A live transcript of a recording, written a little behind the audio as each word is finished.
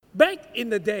Back in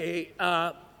the day,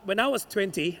 when I was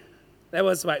 20, that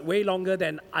was like way longer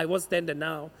than I was then than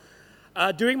now.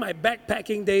 During my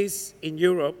backpacking days in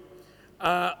Europe,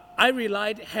 I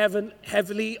relied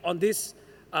heavily on this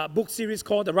book series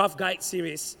called the Rough Guide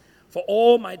series for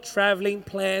all my traveling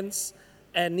plans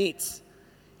and needs.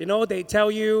 You know, they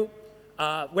tell you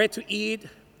where to eat,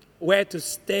 where to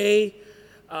stay,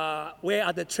 where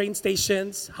are the train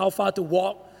stations, how far to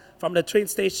walk from the train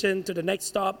station to the next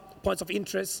stop, points of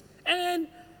interest. And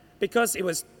because it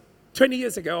was 20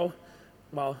 years ago,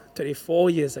 well,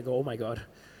 24 years ago, oh my God.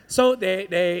 So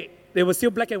they were still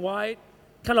black and white,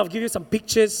 kind of give you some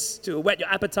pictures to whet your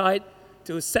appetite,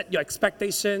 to set your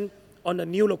expectation on the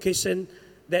new location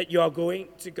that you are going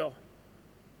to go.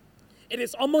 It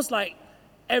is almost like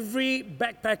every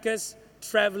backpacker's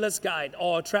traveler's guide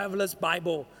or traveler's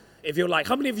Bible, if you like.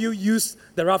 How many of you used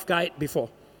the Rough Guide before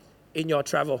in your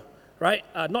travel, right?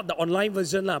 Not the online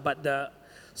version, but the...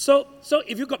 So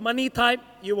if you got money type,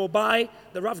 you will buy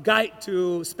the Rough Guide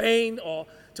to Spain or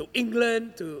to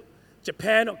England, to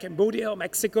Japan or Cambodia or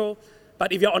Mexico.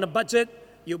 But if you're on a budget,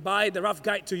 you buy the Rough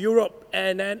Guide to Europe,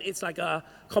 and then it's like a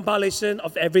compilation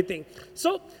of everything.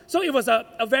 So it was a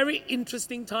very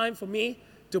interesting time for me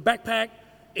to backpack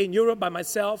in Europe by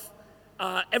myself.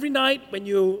 Every night when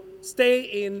you stay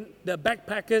in the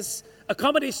backpackers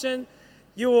accommodation,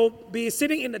 you will be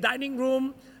sitting in the dining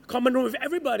room, common room with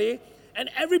everybody, and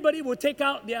everybody will take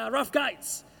out their Rough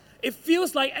Guides. It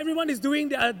feels like everyone is doing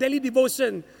their daily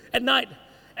devotion at night,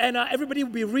 and everybody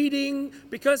will be reading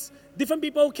because different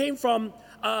people came from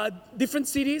different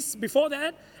cities before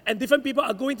that, and different people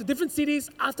are going to different cities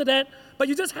after that, but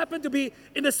you just happen to be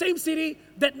in the same city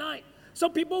that night. So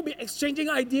people will be exchanging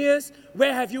ideas.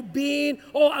 Where have you been?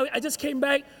 Oh, I just came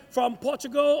back from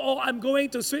Portugal. Oh, I'm going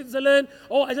to Switzerland.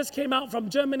 Oh, I just came out from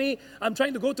Germany. I'm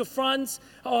trying to go to France.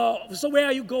 So where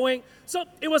are you going? So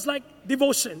it was like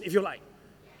devotion, if you like.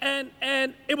 And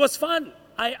it was fun.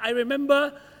 I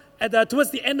remember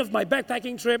towards the end of my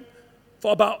backpacking trip,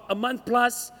 for about a month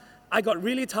plus, I got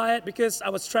really tired because I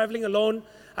was traveling alone.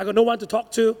 I got no one to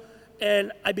talk to.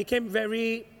 And I became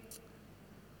very,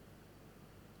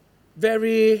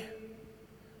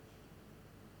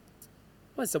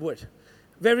 what's the word?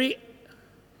 Very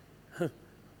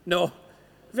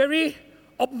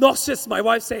obnoxious, my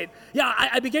wife said. Yeah,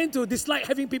 I began to dislike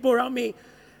having people around me.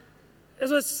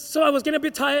 So I was getting a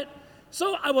bit tired.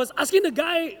 So I was asking the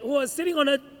guy who was sitting on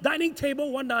a dining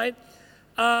table one night,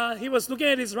 he was looking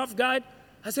at his Rough Guide.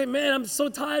 I said, man, I'm so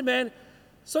tired, man.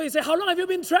 So he said, how long have you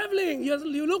been traveling?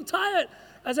 You look tired.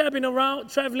 I said, I've been around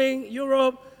traveling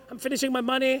Europe. I'm finishing my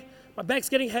money. My bag's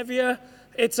getting heavier.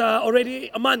 It's already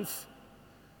a month.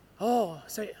 Oh,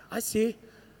 I see.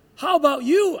 How about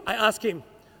you? I asked him.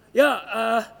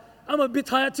 Yeah, I'm a bit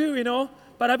tired too,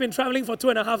 but I've been traveling for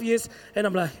 2.5 years, and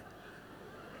I'm like,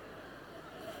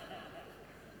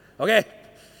 okay,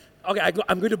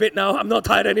 I'm good to bed now. I'm not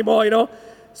tired anymore,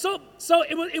 So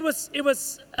it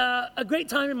was a great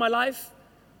time in my life.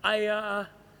 I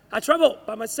traveled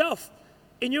by myself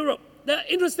in Europe. The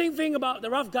interesting thing about the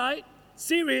Rough Guide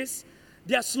series,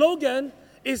 their slogan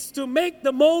is to make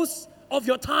the most of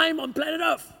your time on planet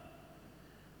Earth.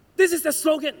 This is the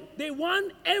slogan. They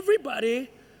want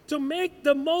everybody to make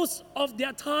the most of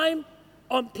their time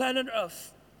on planet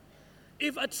Earth.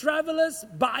 If a traveler's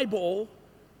Bible,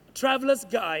 traveler's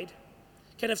guide,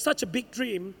 can have such a big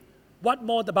dream, what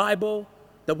more the Bible,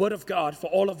 the Word of God for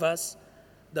all of us,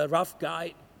 the Rough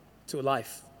Guide to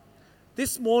life.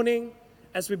 This morning,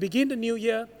 as we begin the new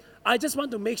year, I just want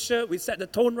to make sure we set the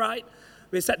tone right,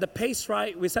 we set the pace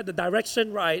right, we set the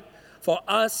direction right for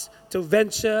us to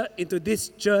venture into this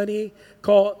journey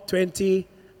called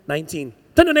 2019.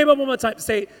 Turn to neighbor one more time,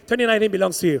 say 2019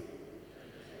 belongs to you.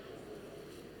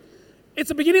 It's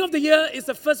the beginning of the year, it's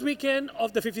the first weekend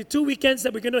of the 52 weekends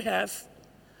that we're going to have.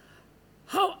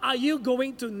 How are you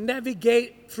going to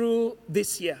navigate through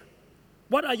this year?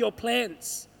 What are your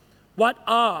plans? What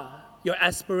are your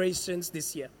aspirations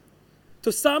this year?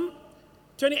 To some,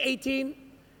 2018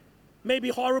 may be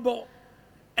horrible,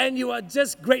 and you are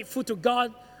just grateful to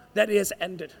God that it has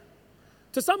ended.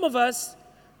 To some of us,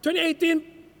 2018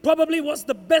 probably was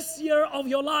the best year of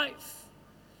your life,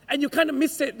 and you kind of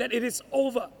miss it that it is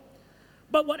over.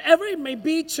 But whatever it may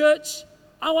be, church,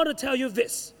 I want to tell you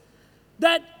this,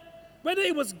 that whether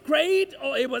it was great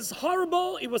or it was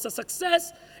horrible, it was a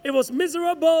success, it was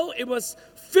miserable, it was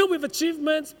filled with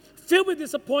achievements, filled with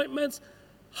disappointments,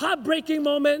 heartbreaking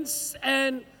moments,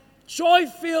 and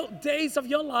joy-filled days of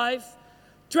your life,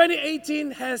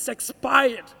 2018 has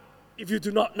expired, if you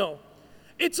do not know.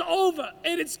 It's over,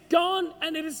 it is gone,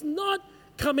 and it is not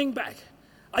coming back.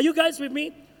 Are you guys with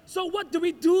me? So what do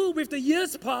we do with the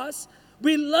years past?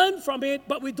 We learn from it,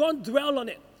 but we don't dwell on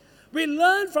it. We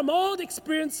learn from all the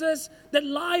experiences that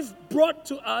life brought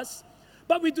to us,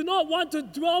 but we do not want to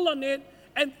dwell on it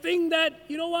and think that,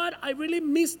 you know what, I really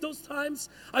miss those times.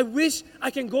 I wish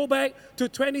I can go back to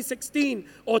 2016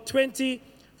 or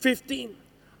 2015.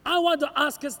 I want to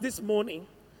ask us this morning,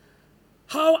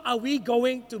 how are we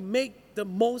going to make the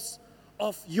most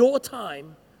of your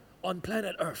time on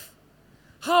planet Earth?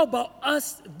 How about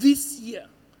us this year?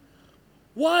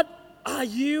 What are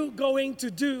you going to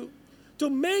do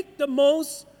to make the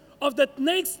most of the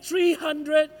next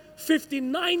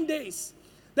 359 days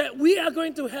that we are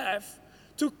going to have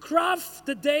to craft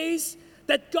the days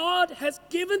that God has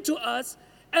given to us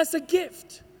as a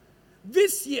gift?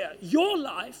 This year, your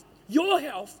life, your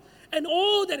health, and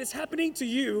all that is happening to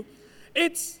you,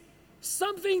 it's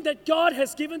something that God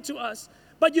has given to us,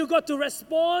 but you've got to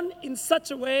respond in such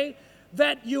a way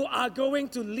that you are going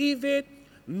to live it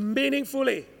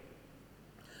meaningfully.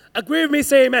 Agree with me,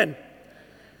 say amen.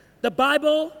 The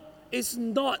Bible is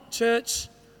not, church,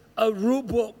 a rule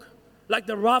book like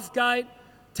the rough guide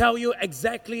tell you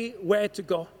exactly where to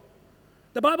go.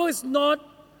 The Bible is not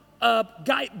a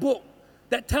guidebook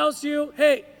that tells you,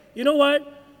 hey, you know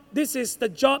what? This is the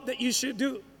job that you should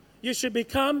do. You should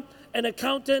become an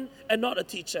accountant and not a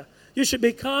teacher. You should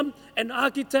become an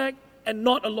architect and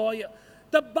not a lawyer.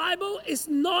 The Bible is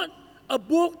not a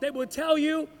book that will tell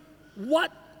you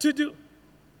what to do.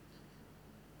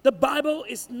 The Bible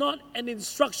is not an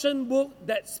instruction book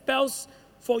that spells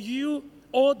for you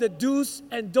all the do's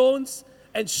and don'ts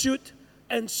and should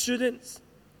and shouldn'ts.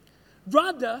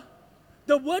 Rather,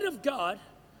 the Word of God,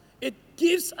 it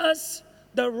gives us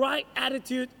the right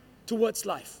attitude towards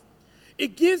life.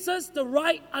 It gives us the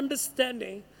right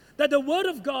understanding that the Word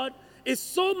of God is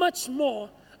so much more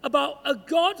about a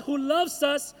God who loves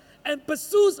us and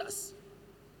pursues us.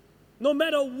 No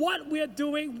matter what we are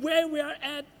doing, where we are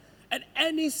at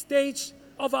any stage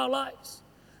of our lives.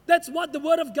 That's what the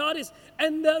Word of God is.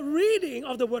 And the reading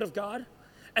of the Word of God,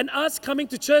 and us coming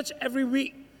to church every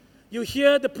week, you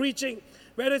hear the preaching,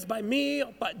 whether it's by me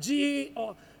or by G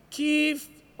or Keith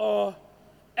or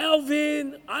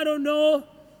Alvin, I don't know,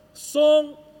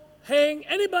 Song, Heng,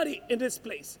 anybody in this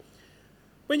place.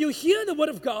 When you hear the Word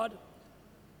of God,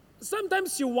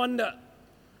 sometimes you wonder,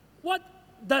 what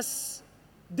does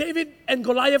David and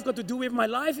Goliath got to do with my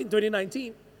life in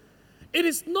 2019? It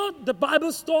is not the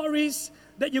Bible stories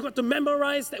that you got to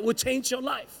memorize that will change your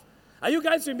life. Are you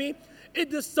guys with me?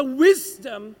 It is the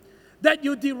wisdom that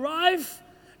you derive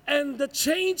and the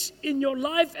change in your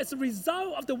life as a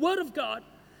result of the Word of God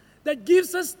that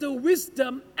gives us the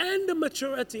wisdom and the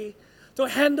maturity to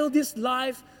handle this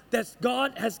life that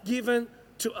God has given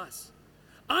to us.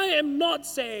 I am not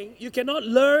saying you cannot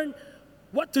learn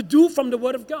what to do from the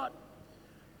Word of God.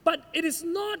 But it is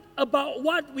not about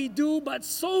what we do, but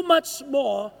so much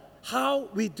more how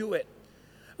we do it.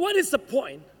 What is the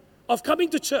point of coming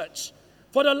to church?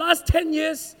 For the last 10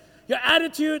 years, your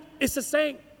attitude is the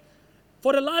same.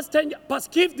 For the last 10 years, Pastor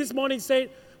Keith this morning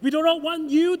said, we do not want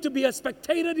you to be a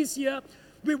spectator this year.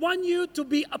 We want you to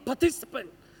be a participant.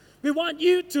 We want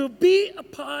you to be a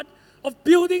part of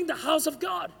building the house of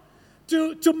God.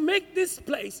 To make this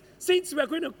place, since we are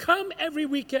going to come every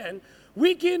weekend,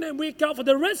 week in and week out for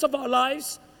the rest of our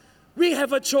lives, we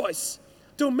have a choice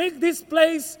to make this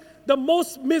place the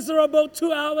most miserable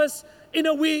 2 hours in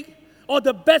a week or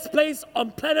the best place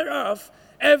on planet Earth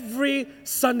every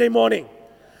Sunday morning.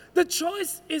 The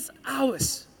choice is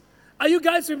ours. Are you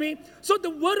guys with me? So the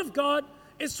Word of God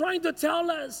is trying to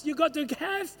tell us you got to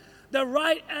have the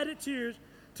right attitude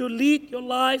to lead your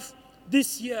life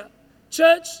this year.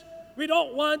 Church, we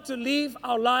don't want to live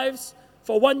our lives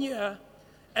for 1 year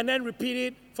and then repeat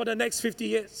it for the next 50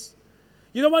 years.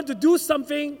 You don't want to do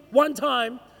something one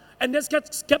time and just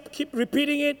keep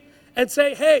repeating it and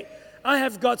say, hey, I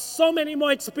have got so many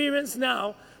more experience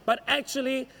now, but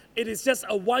actually it is just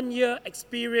a 1 year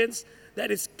experience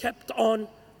that is kept on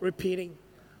repeating.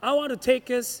 I want to take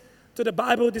us to the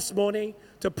Bible this morning,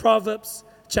 to Proverbs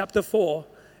chapter 4,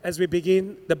 as we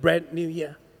begin the brand new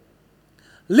year.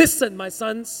 Listen, my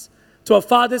sons, to a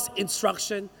father's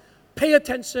instruction, pay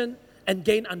attention and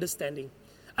gain understanding.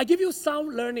 I give you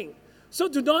sound learning, so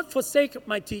do not forsake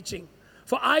my teaching.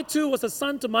 For I too was a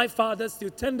son to my father,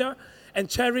 still tender and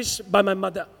cherished by my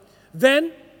mother.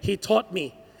 Then he taught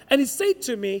me, and he said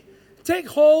to me, take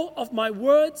hold of my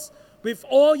words with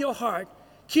all your heart,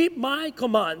 keep my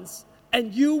commands,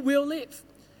 and you will live.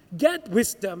 Get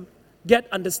wisdom, get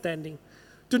understanding.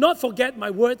 Do not forget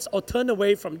my words or turn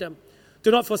away from them.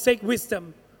 Do not forsake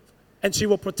wisdom, and she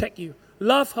will protect you.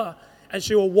 Love her, and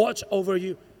she will watch over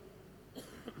you.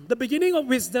 The beginning of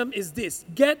wisdom is this: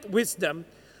 get wisdom.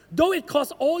 Though it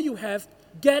costs all you have,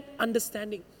 get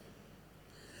understanding.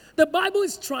 The Bible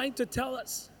is trying to tell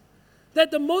us that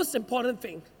the most important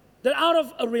thing, that out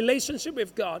of a relationship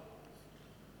with God,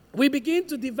 we begin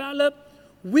to develop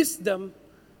wisdom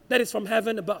that is from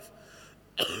heaven above.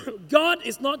 God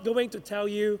is not going to tell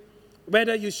you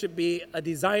whether you should be a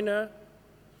designer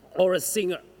or a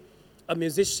singer, a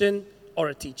musician or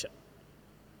a teacher.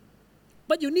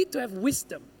 But you need to have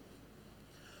wisdom.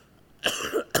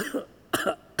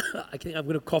 I think I'm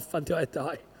going to cough until I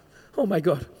die. Oh my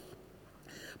God.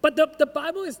 But the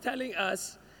Bible is telling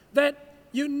us that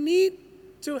you need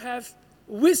to have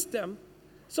wisdom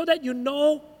so that you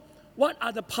know what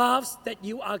are the paths that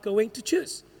you are going to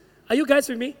choose. Are you guys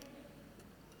with me?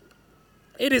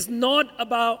 It is not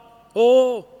about,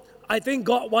 oh, I think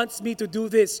God wants me to do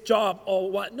this job or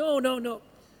what. No.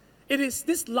 It is,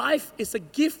 this life is a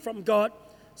gift from God,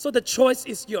 so the choice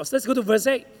is yours. Let's go to verse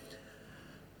 8.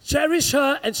 Cherish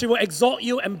her, and she will exalt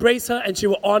you. Embrace her, and she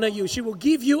will honor you. She will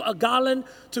give you a garland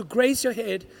to grace your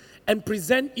head and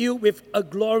present you with a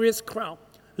glorious crown.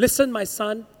 Listen, my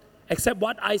son, accept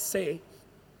what I say,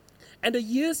 and the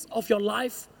years of your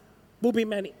life will be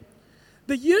many.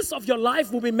 The years of your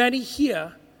life will be many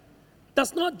here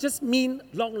does not just mean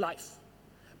long life,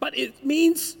 but it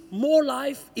means more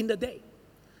life in the day.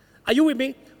 Are you with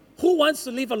me? Who wants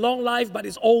to live a long life but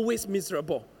is always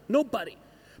miserable? Nobody.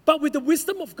 But with the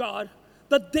wisdom of God,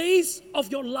 the days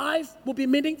of your life will be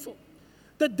meaningful.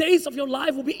 The days of your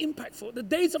life will be impactful. The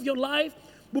days of your life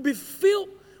will be filled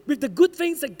with the good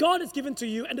things that God has given to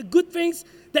you and the good things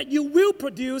that you will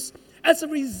produce as a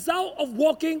result of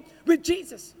walking with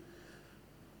Jesus.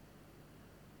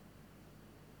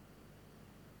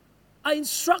 I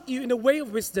instruct you in the way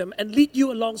of wisdom and lead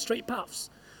you along straight paths.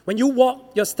 When you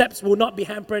walk, your steps will not be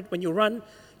hampered. When you run,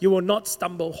 you will not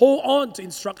stumble. Hold on to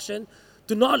instruction.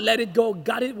 Do not let it go.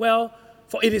 Guard it well,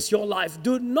 for it is your life.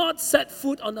 Do not set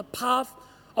foot on the path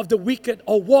of the wicked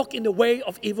or walk in the way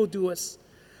of evildoers.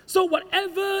 So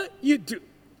whatever you do,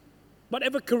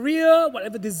 whatever career,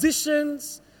 whatever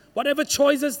decisions, whatever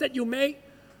choices that you make,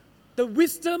 the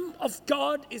wisdom of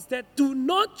God is that do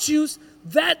not choose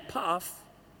that path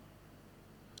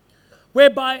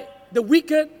whereby the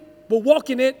wicked will walk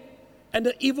in it and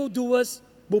the evildoers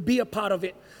will be a part of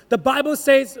it. The Bible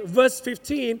says, verse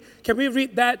 15, can we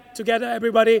read that together,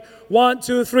 everybody? 1,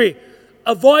 2, 3.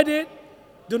 Avoid it,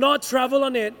 do not travel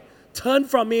on it, turn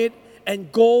from it,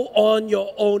 and go on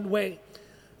your own way.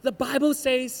 The Bible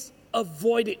says,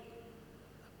 avoid it.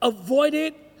 Avoid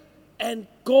it and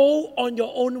go on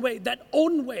your own way. That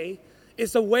own way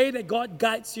is the way that God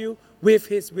guides you with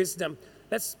His wisdom.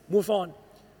 Let's move on.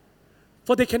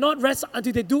 For they cannot rest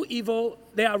until they do evil.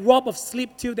 They are robbed of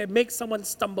sleep till they make someone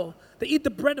stumble. They eat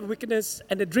the bread of wickedness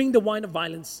and they drink the wine of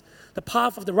violence. The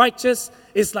path of the righteous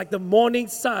is like the morning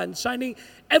sun, shining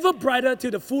ever brighter till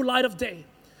the full light of day.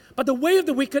 But the way of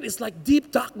the wicked is like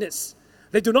deep darkness.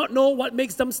 They do not know what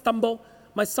makes them stumble.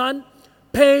 My son,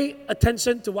 pay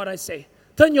attention to what I say.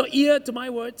 Turn your ear to my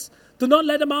words. Do not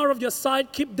let them out of your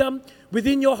sight. Keep them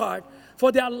within your heart.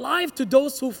 For they are life to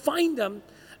those who find them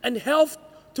and health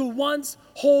to one's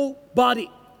whole body.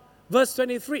 Verse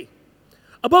 23.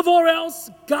 Above all else,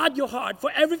 guard your heart, for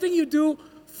everything you do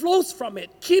flows from it.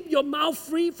 Keep your mouth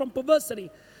free from perversity.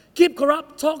 Keep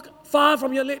corrupt talk far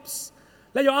from your lips.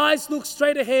 Let your eyes look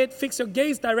straight ahead. Fix your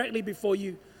gaze directly before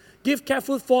you. Give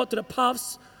careful thought to the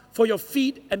paths for your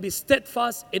feet and be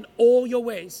steadfast in all your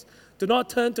ways. Do not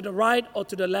turn to the right or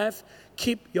to the left.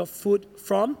 Keep your foot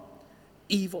from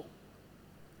evil.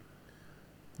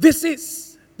 This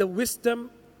is the wisdom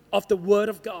of the Word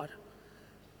of God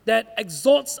that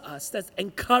exhorts us, that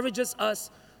encourages us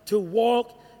to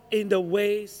walk in the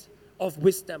ways of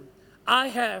wisdom. I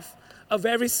have a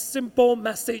very simple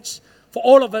message for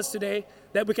all of us today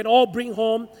that we can all bring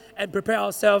home and prepare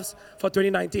ourselves for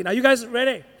 2019. Are you guys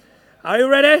ready? Are you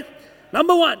ready?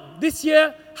 Number one, this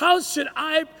year, how should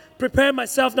I prepare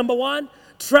myself? Number one,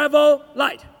 travel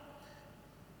light.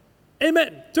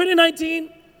 Amen.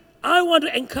 2019, I want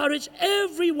to encourage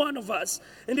every one of us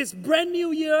in this brand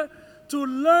new year to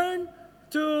learn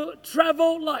to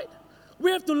travel light.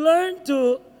 We have to learn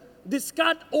to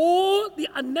discard all the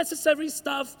unnecessary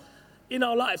stuff in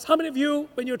our lives. How many of you,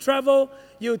 when you travel,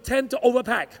 you tend to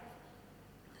overpack?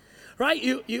 Right?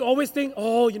 You always think,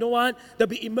 oh, you know what? There'll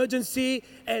be emergency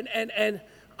and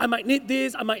I might need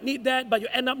this, I might need that, but you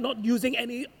end up not using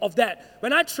any of that.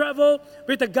 When I travel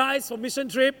with the guys for mission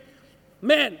trip,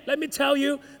 man, let me tell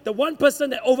you, the one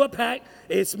person that overpack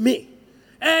is me.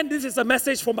 And this is a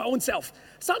message for my own self.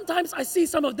 Sometimes I see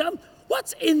some of them,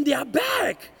 what's in their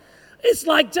bag? It's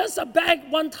like just a bag,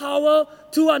 one towel,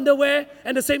 two underwear,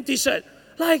 and the same t-shirt.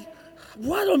 Like,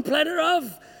 what on planet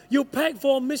Earth you pack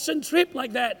for a mission trip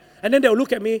like that? And then they'll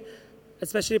look at me,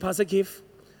 especially Pastor Keith.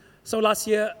 So last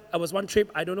year, I was one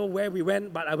trip, I don't know where we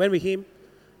went, but I went with him.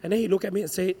 And then he looked at me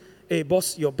and said, hey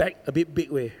boss, your bag a bit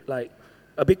big way, like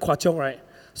a bit kwachong, right?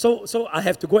 So I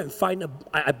have to go and find,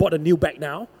 I bought a new bag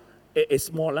now. It's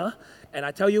smaller. And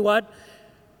I tell you what,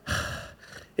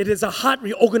 it is a hard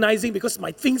reorganizing because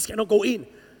my things cannot go in.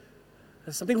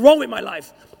 There's something wrong with my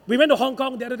life. We went to Hong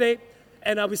Kong the other day,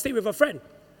 and we stayed with a friend.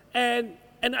 And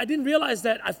I didn't realize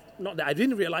that,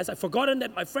 I've forgotten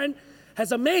that my friend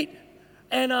has a maid.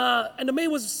 And the maid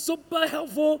was super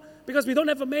helpful because we don't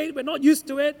have a maid, we're not used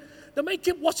to it. The maid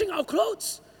kept washing our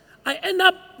clothes. I end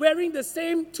up wearing the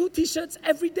same 2 t-shirts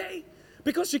every day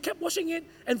because she kept washing it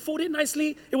and folded it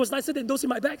nicely. It was nicer than those in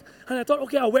my bag. And I thought,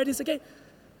 okay, I'll wear this again.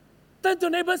 Turn to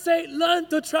neighbor, say, learn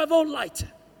to travel light.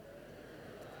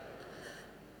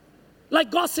 Like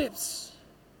gossips,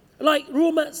 like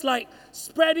rumors, like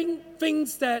spreading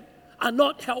things that are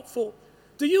not helpful.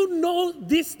 Do you know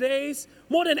these days,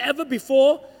 more than ever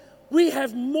before, we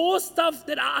have more stuff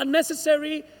that are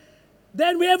unnecessary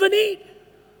than we ever need?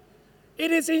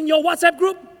 It is in your WhatsApp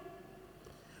group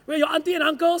where your auntie and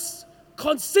uncles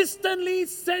consistently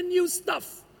send you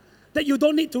stuff that you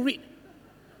don't need to read.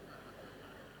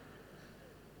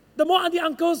 The more auntie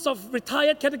uncles of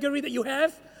retired category that you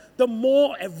have, the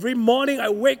more every morning I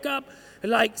wake up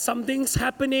like something's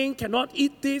happening, cannot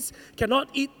eat this, cannot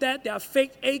eat that, there are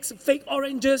fake eggs, fake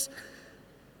oranges.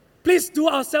 Please do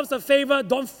ourselves a favor,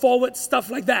 don't forward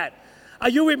stuff like that. Are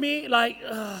you with me? Like,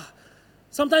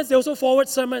 sometimes they also forward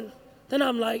sermon. Then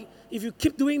I'm like, if you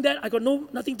keep doing that, I got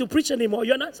nothing to preach anymore.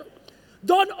 You're not.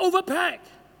 Don't overpack.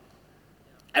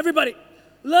 Everybody,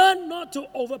 learn not to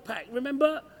overpack.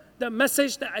 Remember the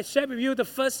message that I shared with you the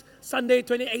first Sunday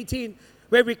 2018,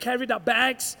 where we carried our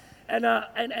bags and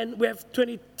we have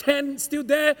 2010 still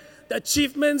there, the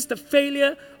achievements, the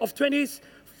failure of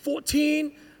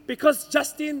 2014, because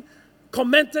Justin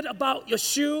commented about your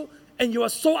shoe and you are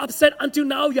so upset until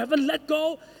now, you haven't let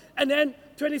go. And then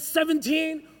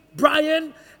 2017,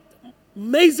 Brian,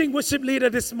 amazing worship leader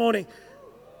this morning.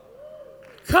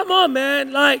 Come on,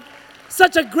 man, like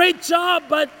such a great job,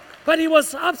 but he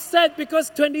was upset because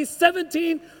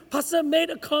 2017, Pastor made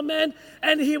a comment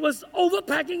and he was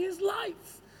overpacking his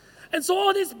life. And so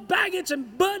all this baggage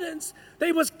and burdens that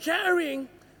he was carrying,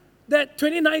 that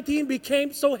 2019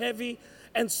 became so heavy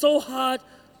and so hard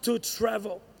to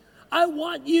travel. I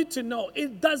want you to know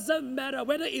it doesn't matter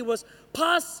whether it was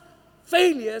past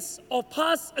failures or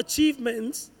past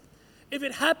achievements. If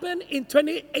it happened in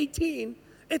 2018,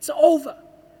 it's over.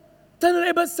 Tell the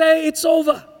neighbor, say it's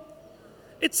over.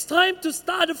 It's time to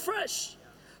start afresh.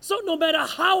 So no matter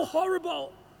how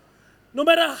horrible, no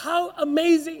matter how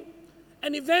amazing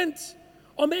an event,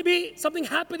 or maybe something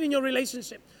happened in your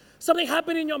relationship, something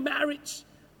happened in your marriage,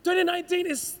 2019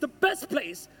 is the best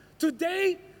place.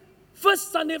 Today,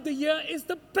 first Sunday of the year, is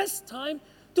the best time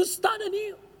to start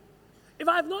anew. If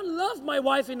I have not loved my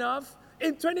wife enough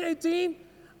in 2018,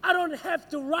 I don't have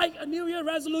to write a New Year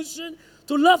resolution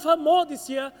to love her more this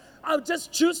year. I'll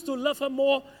just choose to love her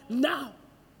more now.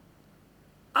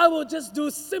 I will just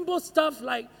do simple stuff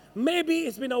like maybe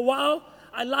it's been a while,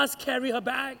 I last carry her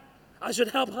bag. I should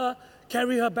help her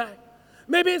carry her bag.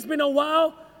 Maybe it's been a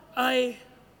while, I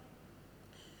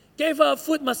gave her a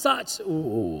foot massage.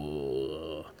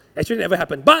 Ooh, actually never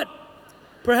happened, but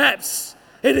perhaps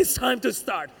it is time to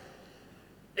start.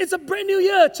 It's a brand new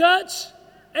year, church.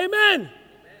 Amen.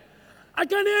 I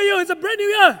can't hear you. It's a brand new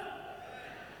year.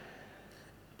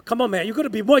 Come on, man. You've got to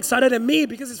be more excited than me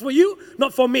because it's for you,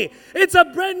 not for me. It's a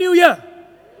brand new year.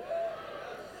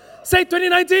 Say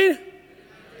 2019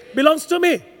 belongs to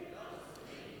me.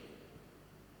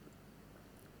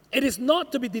 It is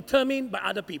not to be determined by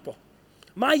other people.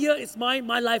 My year is mine.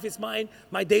 My life is mine.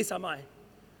 My days are mine.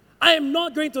 I am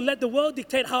not going to let the world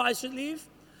dictate how I should live.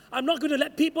 I'm not going to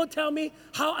let people tell me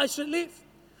how I should live.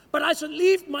 But I should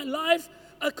live my life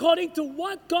according to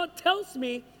what God tells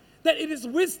me, that it is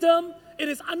wisdom, it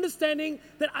is understanding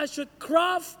that I should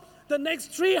craft the next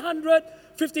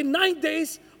 359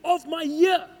 days of my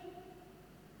year.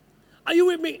 Are you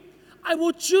with me? I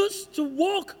will choose to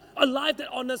walk a life that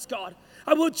honors God.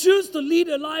 I will choose to lead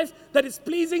a life that is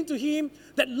pleasing to Him,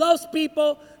 that loves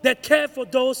people, that care for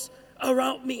those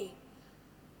around me.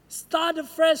 Start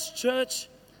afresh, church.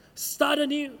 Start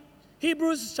anew.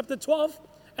 Hebrews chapter 12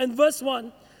 and verse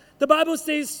 1. The Bible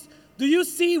says, do you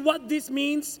see what this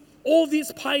means? All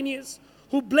these pioneers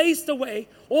who blazed the way,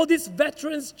 all these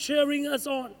veterans cheering us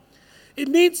on. It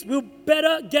means we'll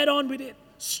better get on with it.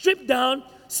 Strip down,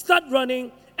 start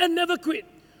running, and never quit.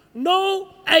 No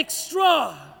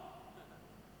extra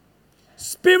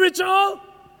spiritual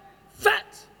fat.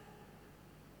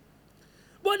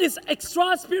 What is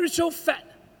extra spiritual fat?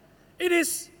 It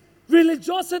is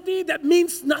religiosity that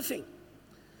means nothing.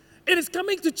 It is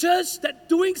coming to church that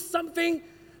doing something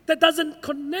that doesn't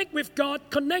connect with God,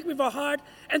 connect with our heart,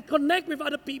 and connect with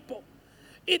other people.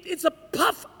 It's a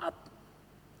puff up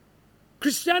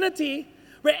Christianity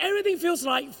where everything feels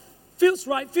right,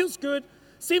 feels good,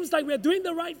 seems like we're doing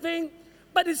the right thing,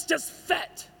 but it's just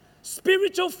fat,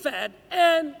 spiritual fat,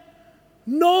 and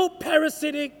no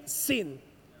parasitic sin.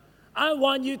 I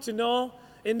want you to know,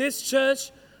 in this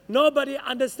church, nobody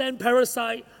understands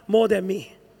parasite more than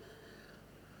me.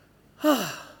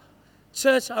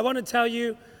 Church, I want to tell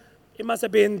you, it must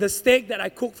have been the steak that I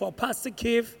cooked for Pastor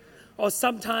Keith, or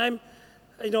sometime,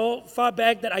 far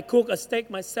back that I cooked a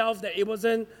steak myself that it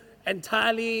wasn't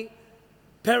entirely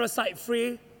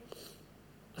parasite-free.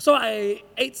 So I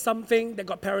ate something that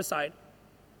got parasite,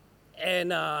 and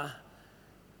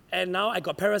now I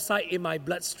got parasite in my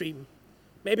bloodstream.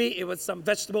 Maybe it was some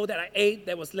vegetable that I ate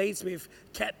that was laced with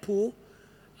cat poo.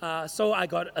 So I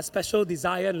got a special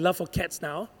desire and love for cats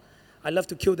now. I love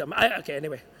to kill them. Okay,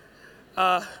 anyway.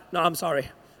 No, I'm sorry.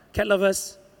 Cat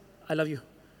lovers, I love you.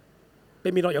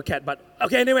 Maybe not your cat, but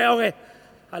okay, anyway, okay.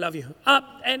 I love you.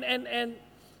 And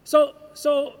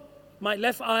so my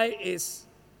left eye is,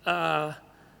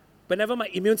 whenever my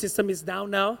immune system is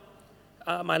down now,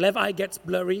 my left eye gets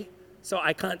blurry, so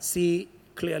I can't see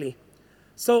clearly.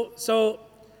 So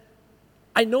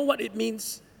I know what it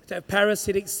means to have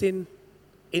parasitic sin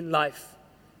in life.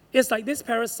 It's like this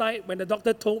parasite, when the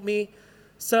doctor told me,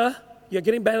 sir, you're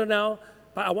getting better now,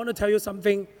 but I want to tell you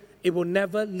something, it will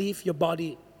never leave your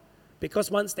body.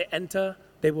 Because once they enter,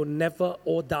 they will never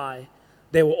all die.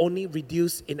 They will only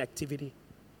reduce in activity.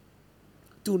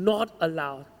 Do not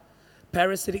allow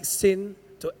parasitic sin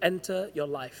to enter your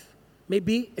life.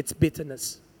 Maybe it's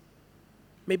bitterness.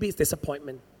 Maybe it's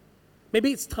disappointment.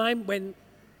 Maybe it's time when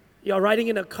you're riding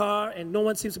in a car and no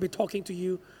one seems to be talking to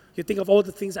you. You think of all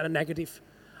the things that are negative.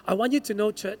 I want you to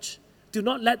know, church, do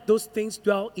not let those things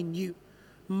dwell in you.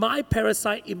 My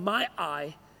parasite in my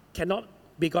eye cannot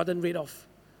be gotten rid of.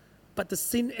 But the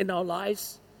sin in our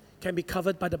lives can be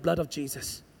covered by the blood of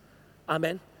Jesus.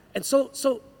 Amen. And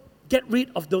so get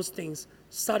rid of those things.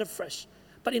 Start afresh.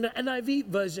 But in the NIV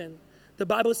version, the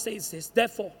Bible says this: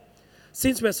 therefore,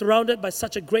 since we're surrounded by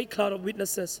such a great cloud of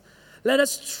witnesses, let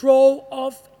us throw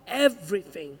off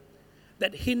everything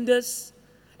that hinders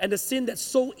and the sin that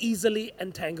so easily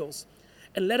entangles.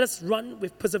 And let us run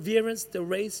with perseverance the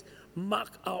race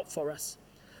marked out for us.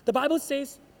 The Bible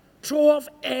says, throw off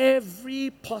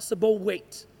every possible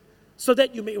weight so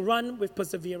that you may run with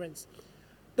perseverance.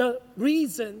 The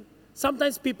reason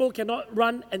sometimes people cannot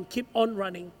run and keep on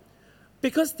running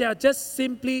because there are just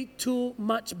simply too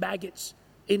much baggage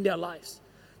in their lives.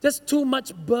 Just too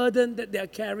much burden that they are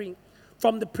carrying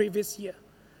from the previous year.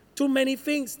 Too many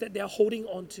things that they are holding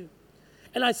on to.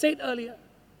 And I said earlier,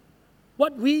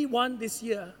 what we want this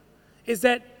year is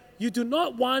that you do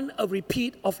not want a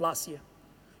repeat of last year.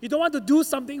 You don't want to do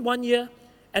something one year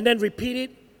and then repeat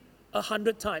it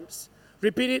 100 times.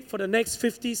 Repeat it for the next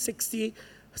 50, 60,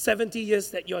 70 years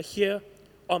that you're here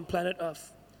on planet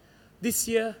Earth. This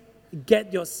year,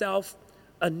 get yourself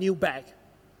a new bag.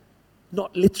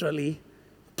 Not literally,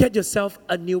 get yourself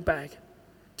a new bag.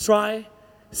 Try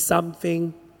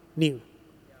something new.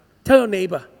 Tell your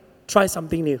neighbor, try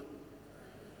something new.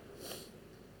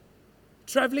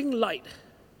 Traveling light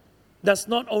does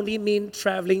not only mean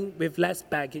traveling with less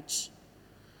baggage,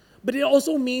 but it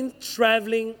also means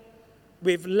traveling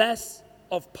with less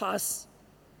of past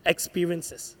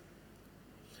experiences.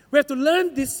 We have to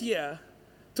learn this year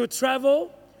to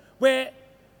travel where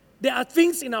there are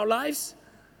things in our lives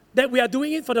that we are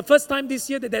doing it for the first time this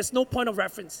year that there's no point of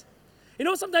reference.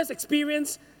 Sometimes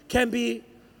experience can be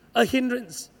a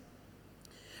hindrance.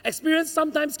 Experience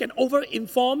sometimes can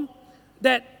over-inform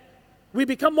that we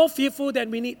become more fearful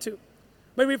than we need to.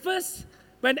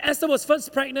 When Esther was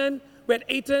first pregnant, we had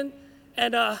Ethan,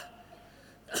 and I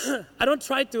don't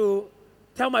try to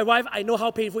tell my wife I know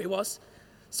how painful it was.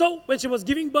 So when she was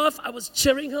giving birth, I was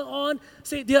cheering her on,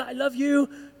 say, dear, I love you.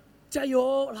 Tell you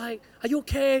all, are you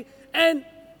okay? And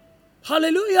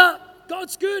hallelujah,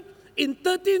 God's good. In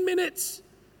 13 minutes,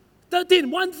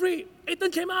 1-3,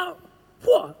 Ethan came out.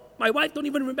 Whoa, my wife don't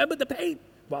even remember the pain.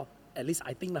 Well, at least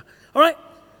I think. All right?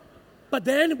 But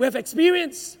then we have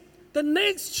experience. The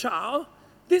next child,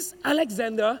 this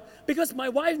Alexander, because my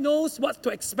wife knows what to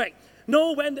expect.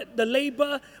 Know when the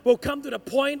labor will come to the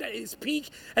point at its peak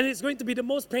and it's going to be the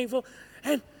most painful.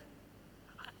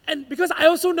 And because I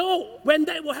also know when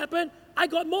that will happen, I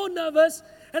got more nervous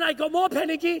and I got more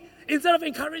panicky. Instead of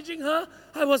encouraging her,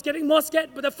 I was getting more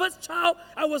scared. But the first child,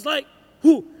 I was like,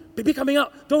 baby coming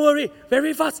out. Don't worry,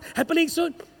 very fast, happening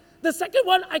soon. The second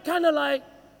one, I kind of like,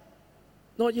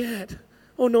 not yet.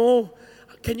 Oh no,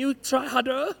 can you try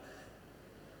harder?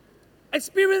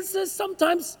 Experiences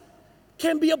sometimes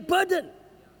can be a burden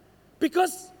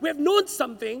because we have known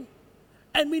something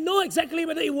and we know exactly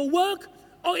whether it will work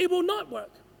or it will not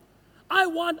work. I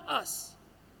want us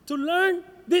to learn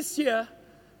this year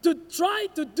to try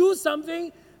to do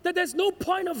something that there's no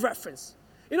point of reference.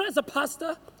 You know, as a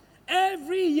pastor,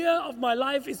 every year of my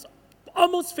life is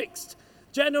almost fixed.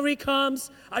 January comes,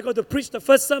 I got to preach the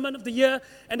first sermon of the year,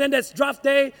 and then there's draft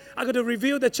day, I got to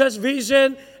review the church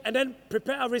vision, and then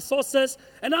prepare our resources,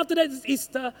 and after that is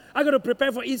Easter, I got to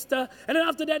prepare for Easter, and then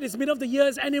after that is middle of the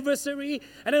year's anniversary,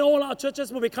 and then all our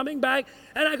churches will be coming back,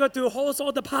 and I got to host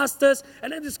all the pastors,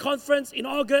 and then this conference in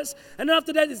August, and then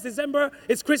after that is December,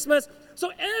 it's Christmas. So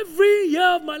every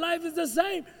year of my life is the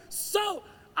same. So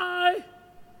I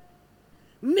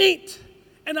need,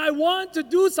 and I want to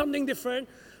do something different.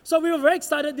 So we were very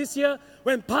excited this year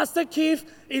when Pastor Keith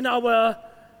in our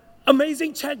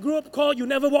amazing chat group called You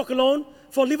Never Walk Alone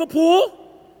for Liverpool.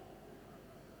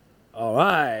 All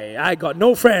right, I got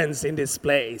no friends in this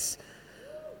place.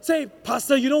 Say,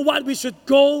 Pastor, you know what? We should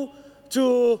go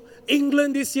to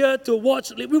England this year to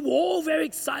watch. We were all very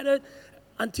excited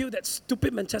until that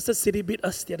stupid Manchester City beat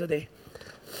us the other day.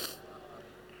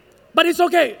 But it's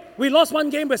okay. We lost one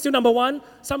game, we're still number one.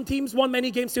 Some teams won many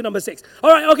games, still number 6.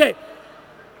 All right, okay.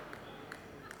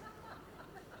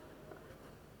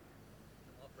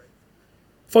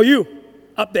 For you,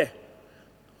 up there.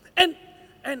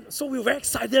 And so we were very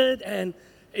excited, and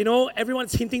you know,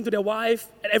 everyone's hinting to their wife,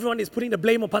 and everyone is putting the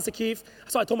blame on Pastor Keith.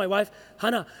 So I told my wife,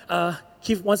 Hannah,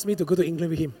 Keith wants me to go to England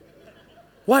with him.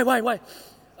 Why?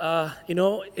 You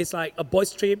know, it's like a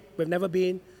boys' trip, we've never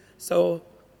been. So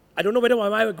I don't know whether my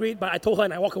wife agreed, but I told her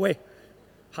and I walked away.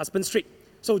 Husband strict.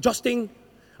 So Josh Ting,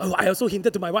 I also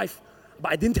hinted to my wife,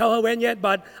 but I didn't tell her when yet,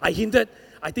 but I hinted.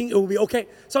 I think it will be okay.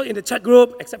 So in the chat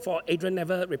group, except for Adrian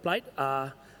never replied,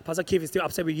 Pastor Keith is still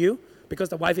upset with you because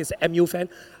the wife is an MU fan.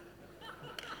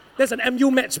 There's an MU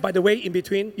match, by the way, in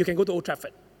between. You can go to Old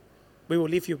Trafford. We will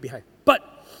leave you behind.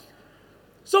 But,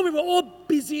 so we were all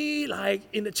busy, like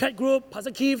in the chat group.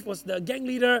 Pastor Keith was the gang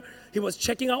leader. He was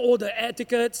checking out all the air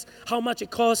tickets, how much it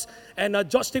cost. And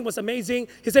Josh Ting was amazing.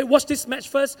 He said, watch this match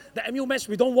first. The MU match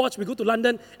we don't watch. We go to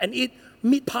London and eat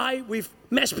meat pie with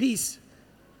mashed peas.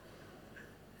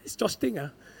 It's Josh Ting,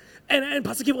 And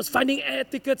Pastor Keith was finding air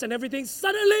tickets and everything.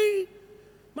 Suddenly,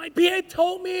 my PA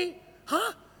told me,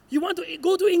 you want to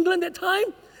go to England that time?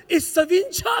 It's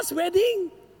Servin Char's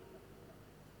wedding.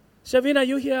 Servin, are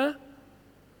you here?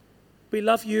 We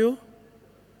love you.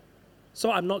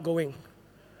 So I'm not going.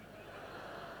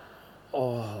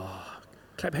 Oh,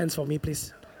 clap hands for me,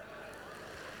 please.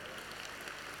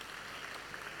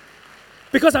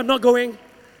 Because I'm not going,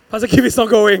 Pastor Keith is not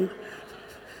going.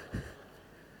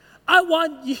 I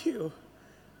want you,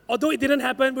 although it didn't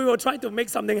happen, we will try to make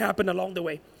something happen along the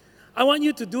way. I want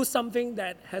you to do something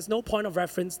that has no point of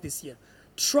reference this year.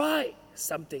 Try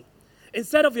something.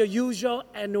 Instead of your usual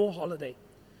annual holiday,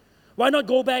 why not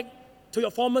go back to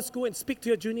your former school and speak to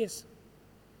your juniors?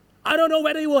 I don't know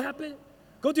whether it will happen.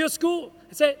 Go to your school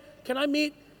and say, can I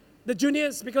meet the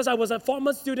juniors because I was a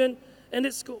former student in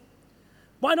this school?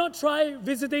 Why not try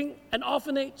visiting an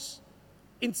orphanage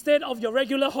instead of your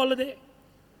regular holiday?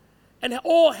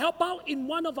 Or help out in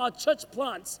one of our church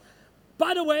plants.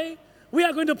 By the way, we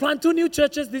are going to plant 2 new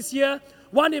churches this year,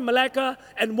 one in Malacca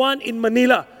and one in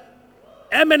Manila.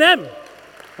 M&M.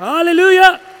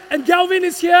 Hallelujah. And Galvin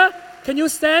is here. Can you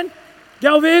stand?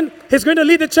 Galvin, he's going to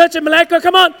lead the church in Malacca.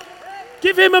 Come on.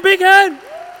 Give him a big hand.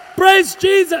 Praise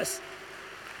Jesus.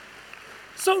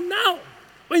 So now,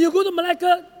 when you go to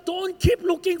Malacca, don't keep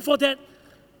looking for that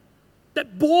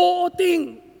bowl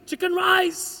thing, chicken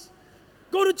rice.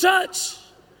 Go to church.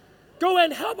 Go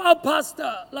and help our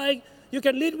pastor. Like, you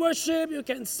can lead worship, you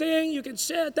can sing, you can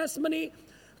share testimony.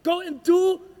 Go and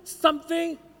do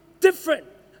something different.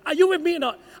 Are you with me or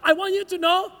not? I want you to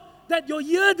know that your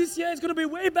year this year is going to be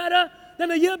way better than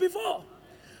the year before.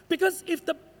 Because if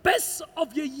the best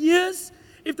of your years,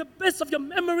 if the best of your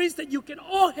memories that you can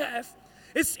all have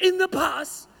is in the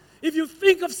past, if you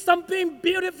think of something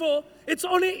beautiful, it's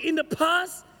only in the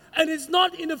past, and it's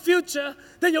not in the future,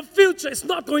 then your future is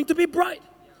not going to be bright.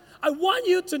 I want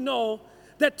you to know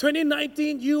that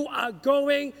 2019, you are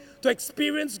going to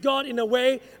experience God in a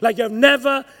way like you have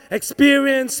never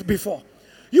experienced before.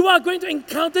 You are going to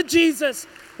encounter Jesus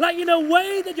like in a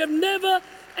way that you have never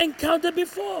encountered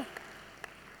before.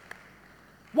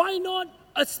 Why not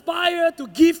aspire to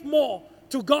give more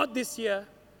to God this year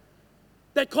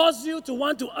that cause you to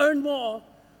want to earn more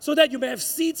so that you may have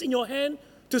seeds in your hand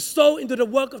to sow into the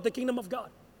work of the kingdom of God?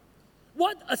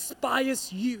 What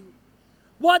aspires you?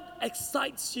 What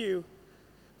excites you?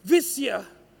 This year,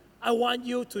 I want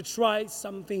you to try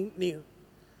something new.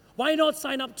 Why not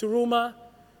sign up to Ruma?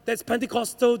 That's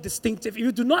Pentecostal distinctive. If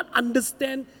you do not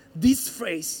understand this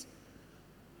phrase,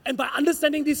 and by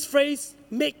understanding this phrase,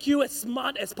 make you as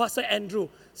smart as Pastor Andrew,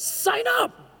 sign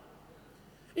up.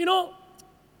 You know,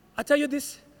 I tell you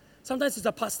this, sometimes as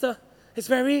a pastor, it's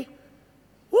very,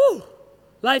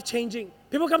 life-changing.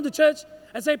 People come to church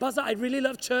and say, Pastor, I really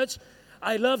love church.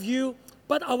 I love you.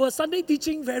 But our Sunday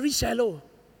teaching, very shallow.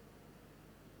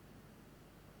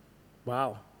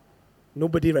 Wow.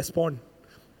 Nobody respond.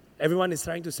 Everyone is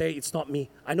trying to say, it's not me.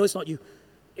 I know it's not you.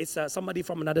 It's somebody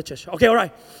from another church. Okay, all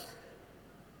right.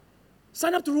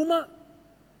 Sign up to Ruma.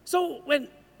 So when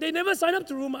they never sign up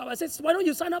to Ruma, I said, why don't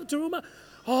you sign up to Ruma?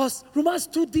 Oh, Ruma is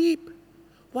too deep.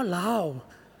 Walao.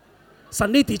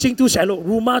 Sunday teaching too shallow.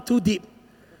 Ruma too deep.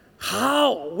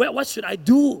 How? What should I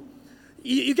do?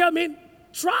 You get what I mean?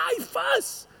 Try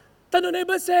first. Tell the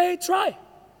neighbor, say, try.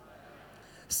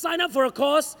 Sign up for a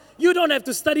course. You don't have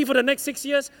to study for the next 6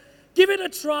 years. Give it a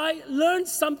try. Learn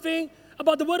something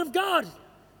about the Word of God.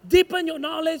 Deepen your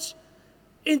knowledge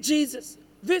in Jesus.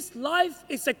 This life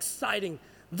is exciting.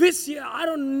 This year, I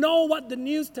don't know what the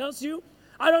news tells you.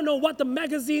 I don't know what the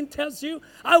magazine tells you.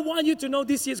 I want you to know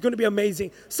this year is going to be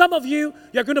amazing. Some of you,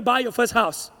 you're going to buy your first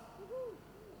house.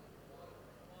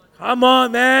 Come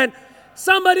on, man.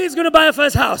 Somebody is going to buy a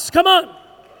first house. Come on.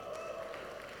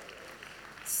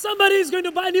 Somebody is going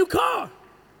to buy a new car.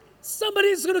 Somebody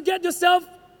is going to get yourself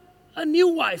a new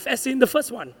wife, as in the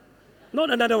first one, not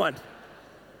another one.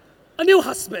 A new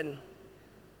husband.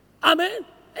 Amen.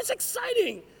 It's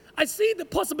exciting. I see the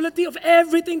possibility of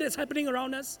everything that's happening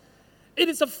around us. It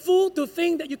is a fool to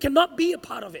think that you cannot be a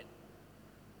part of it.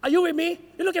 Are you with me?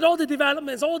 You look at all the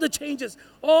developments, all the changes,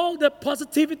 all the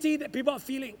positivity that people are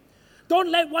feeling. Don't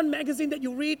let one magazine that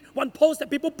you read, one post that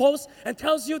people post and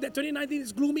tells you that 2019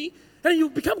 is gloomy, and you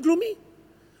become gloomy.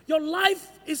 Your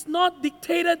life is not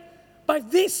dictated by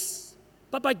this,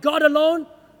 but by God alone.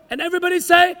 And everybody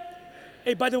say,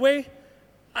 hey, by the way,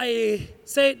 I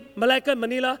said Malacca,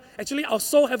 Manila. Actually, our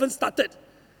soul haven't started.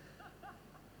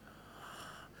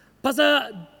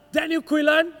 Pastor Daniel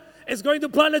Quillan is going to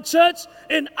plant a church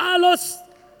in Alos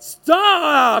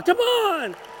Star. Come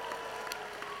on.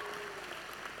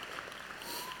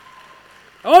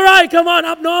 All right, come on,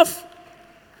 up north.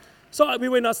 So we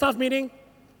were in a staff meeting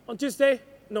on Tuesday.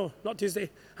 No, not Tuesday.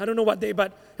 I don't know what day,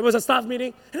 but it was a staff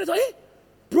meeting. And I thought, hey,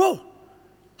 bro,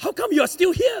 how come you are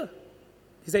still here?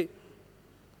 He said,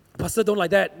 Pastor, don't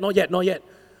like that. Not yet, not yet.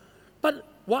 But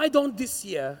why don't this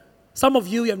year, some of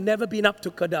you have never been up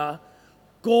to Kedah,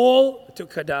 go to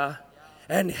Kedah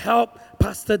and help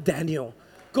Pastor Daniel.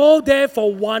 Go there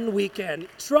for one weekend.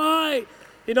 Try.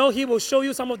 You know, he will show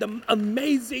you some of the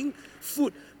amazing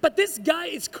food. But this guy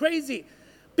is crazy.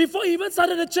 Before he even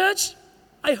started the church,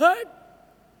 I heard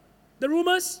the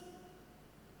rumors.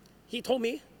 He told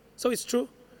me, so it's true.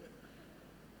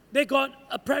 They got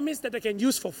a premise that they can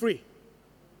use for free.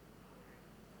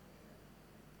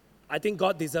 I think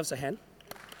God deserves a hand.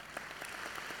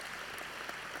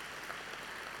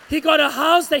 He got a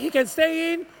house that he can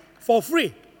stay in for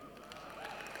free.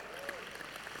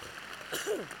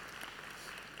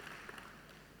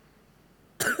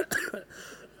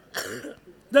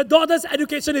 The daughter's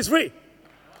education is free.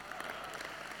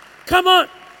 Come on.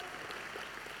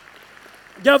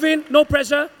 Galvin, no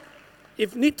pressure.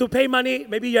 If need to pay money,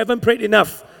 maybe you haven't prayed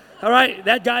enough. All right,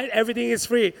 that guy, everything is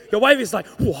free. Your wife is like,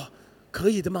 wow, 可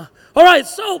以的吗? All right,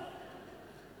 so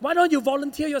why don't you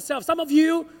volunteer yourself? Some of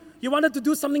you, you wanted to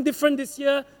do something different this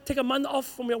year, take a month off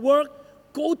from your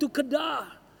work, go to Kedah,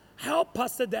 help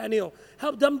Pastor Daniel,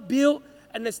 help them build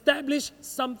and establish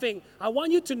something. I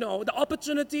want you to know the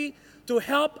opportunity to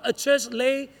help a church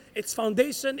lay its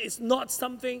foundation is not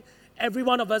something every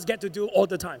one of us get to do all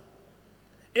the time.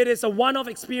 It is a one-off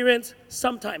experience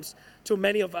sometimes to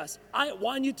many of us. I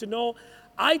want you to know,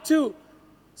 I too,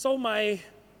 so my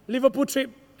Liverpool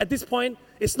trip at this point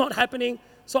is not happening,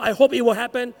 so I hope it will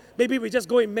happen. Maybe we just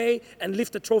go in May and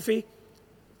lift the trophy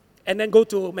and then go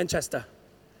to Manchester.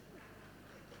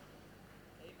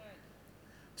 Amen.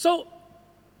 So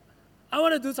I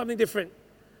want to do something different.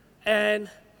 And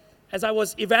as I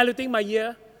was evaluating my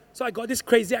year, so I got this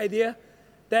crazy idea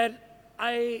that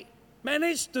I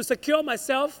managed to secure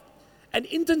myself an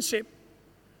internship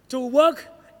to work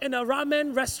in a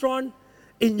ramen restaurant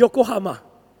in Yokohama.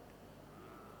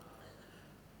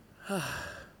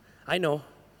 I know,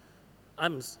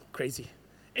 I'm crazy.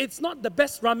 It's not the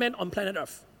best ramen on planet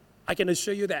Earth. I can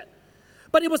assure you that.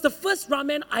 But it was the first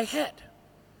ramen I had.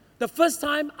 The first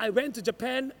time I went to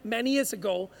Japan many years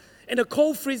ago, in a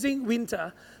cold, freezing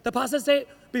winter, the pastor said,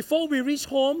 before we reach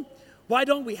home, why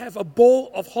don't we have a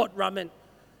bowl of hot ramen?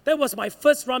 That was my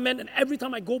first ramen, and every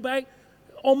time I go back,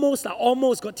 I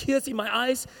almost got tears in my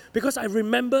eyes because I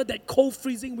remember that cold,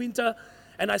 freezing winter,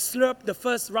 and I slurped the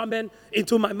first ramen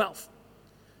into my mouth.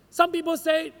 Some people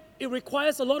say it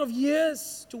requires a lot of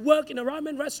years to work in a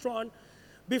ramen restaurant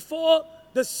before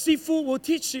the sifu will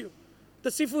teach you. The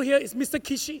sifu here is Mr.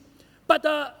 Kishi.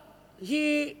 But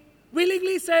he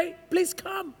willingly say, please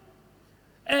come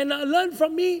and learn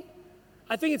from me.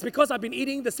 I think it's because I've been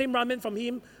eating the same ramen from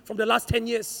him from the last 10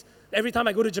 years. Every time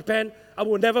I go to Japan, I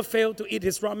will never fail to eat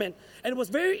his ramen. And it was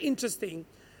very interesting.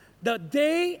 The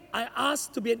day I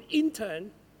asked to be an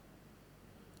intern,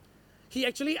 he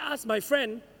actually asked my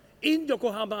friend in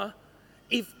Yokohama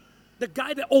if the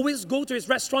guy that always go to his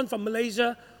restaurant from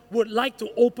Malaysia would like to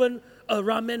open a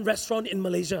ramen restaurant in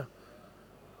Malaysia.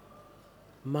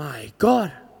 My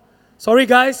God. Sorry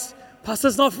guys,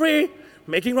 pastor's not free.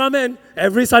 Making ramen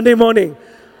every Sunday morning.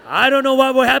 I don't know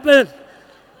what will happen.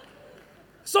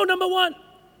 So number one,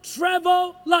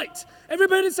 travel light.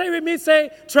 Everybody say with me, say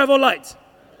travel light.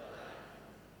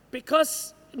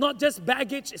 Because not just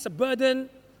baggage is a burden,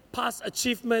 past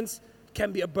achievements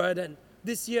can be a burden.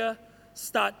 This year,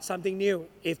 start something new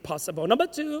if possible. Number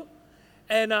two,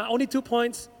 and only 2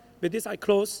 points, with this I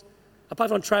close. Apart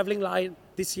from traveling light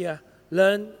this year,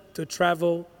 learn to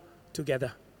travel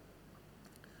together.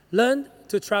 Learn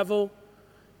to travel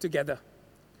together.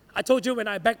 I told you when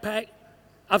I backpacked,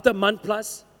 after a month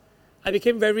plus, I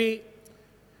became very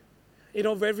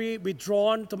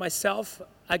withdrawn to myself.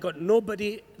 I got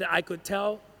nobody that I could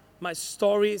tell my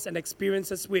stories and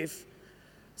experiences with.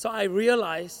 So I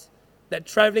realized that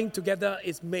traveling together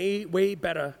is way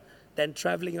better than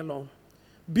traveling alone.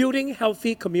 Building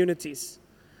healthy communities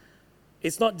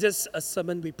is not just a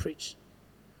sermon we preach.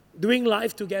 Doing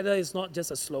life together is not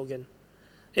just a slogan.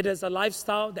 It is a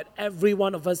lifestyle that every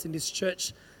one of us in this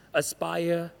church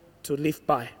aspire to live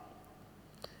by.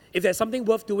 If there's something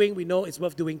worth doing, we know it's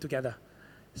worth doing together.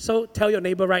 So tell your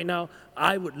neighbor right now,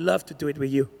 I would love to do it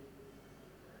with you.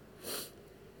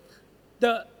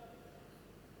 The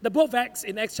book of Acts,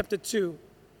 in Acts chapter 2,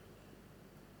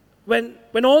 when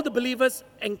all the believers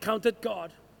encountered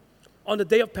God on the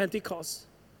day of Pentecost,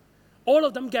 all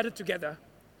of them gathered together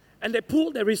and they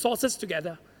pooled their resources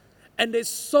together and they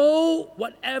sold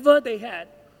whatever they had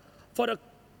for the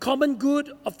common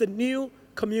good of the new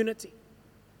community.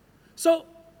 So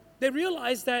they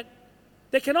realized that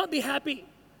they cannot be happy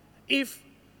if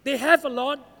they have a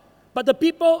lot, but the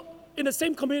people in the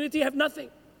same community have nothing.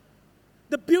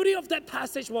 The beauty of that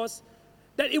passage was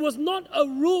that it was not a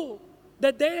rule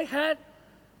that they had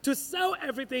to sell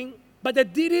everything, but they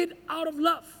did it out of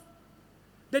love.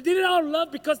 They did it out of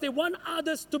love because they want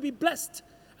others to be blessed.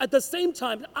 At the same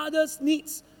time, others'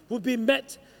 needs would be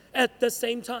met at the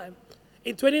same time.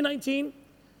 In 2019,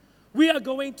 we are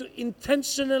going to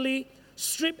intentionally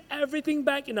strip everything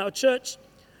back in our church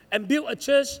and build a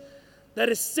church that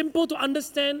is simple to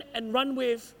understand and run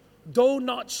with, though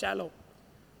not shallow.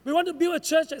 We want to build a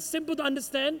church that's simple to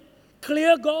understand,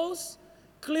 clear goals,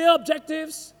 clear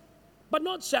objectives, but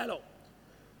not shallow.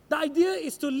 The idea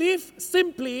is to live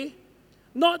simply,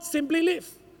 not simply live.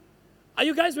 Are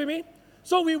you guys with me?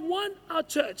 So we want our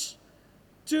church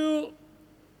to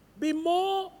be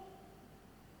more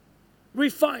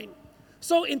refined.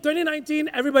 So in 2019,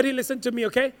 everybody listen to me,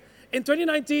 okay? In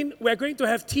 2019, we're going to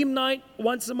have team night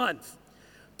once a month.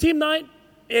 Team night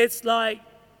is like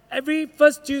every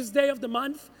first Tuesday of the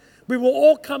month, we will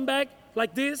all come back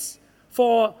like this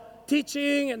for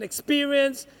teaching and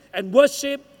experience and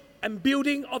worship and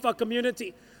building of our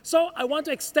community. So I want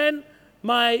to extend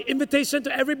my invitation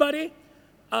to everybody.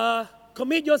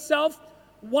 Commit yourself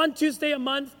one Tuesday a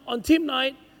month on team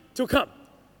night to come.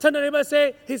 Turn to the neighbor and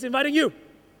say, he's inviting you.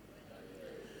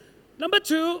 Number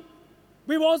two,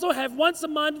 we will also have once a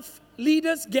month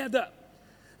Leaders Gather.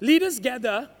 Leaders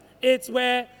Gather, it's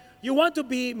where you want to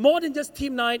be more than just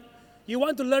team night. You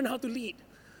want to learn how to lead.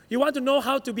 You want to know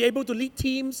how to be able to lead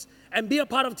teams and be a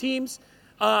part of teams.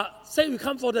 Say we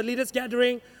come for the Leaders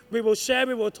Gathering. We will share,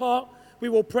 we will talk, we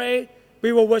will pray,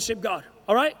 we will worship God.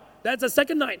 All right? That's the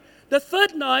second night. The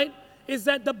third night is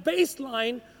that the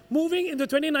baseline moving into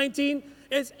 2019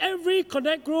 is every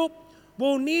Connect group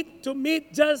will need to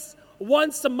meet just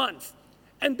once a month.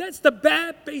 And that's the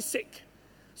bare basic.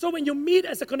 So when you meet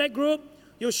as a Connect group,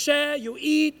 you share, you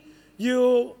eat,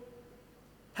 you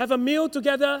have a meal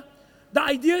together. The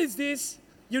idea is this: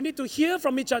 you need to hear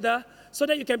from each other so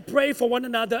that you can pray for one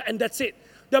another, and that's it.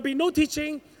 There'll be no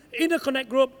teaching in the Connect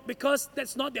group because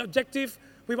that's not the objective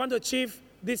we want to achieve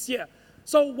this year.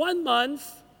 So 1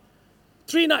 month,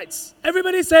 3 nights.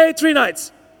 Everybody say 3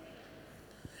 nights.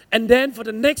 And then for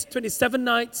the next 27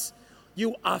 nights,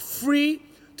 you are free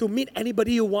to meet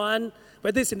anybody you want,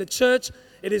 whether it's in the church,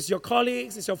 it is your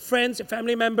colleagues, it's your friends, your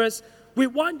family members. We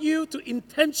want you to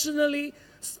intentionally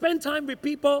spend time with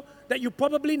people that you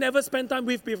probably never spent time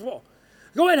with before.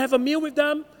 Go and have a meal with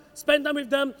them, spend time with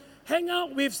them, hang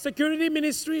out with security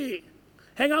ministry,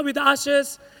 hang out with the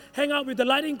ushers, hang out with the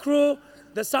lighting crew,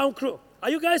 the sound crew. Are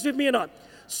you guys with me or not?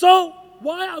 So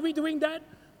why are we doing that?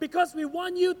 Because we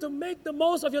want you to make the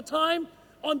most of your time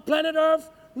on planet Earth,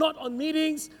 not on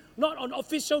meetings, not on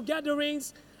official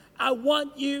gatherings. I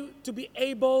want you to be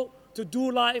able to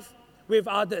do life with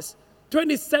others.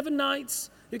 27 nights,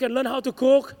 you can learn how to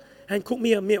cook and cook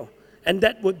me a meal. And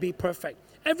that would be perfect.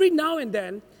 Every now and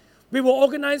then, we will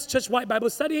organize church-wide Bible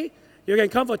study. You can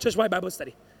come for church-wide Bible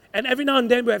study. And every now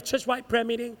and then, we have church-wide prayer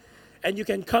meeting. And you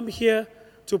can come here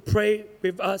to pray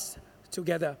with us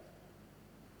together.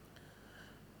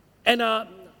 And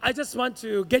I just want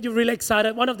to get you really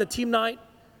excited. One of the team night,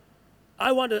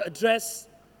 I want to address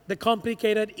the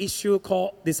complicated issue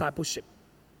called discipleship.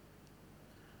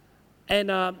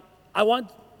 And I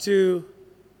want to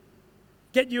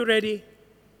get you ready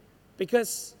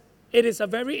because it is a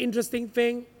very interesting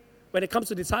thing when it comes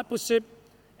to discipleship,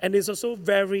 and it's also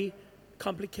very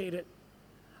complicated.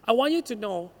 I want you to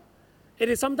know it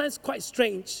is sometimes quite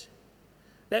strange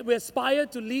that we aspire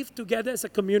to live together as a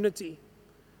community,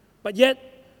 but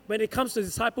yet when it comes to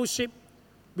discipleship,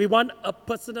 we want a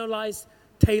personalized,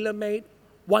 tailor-made,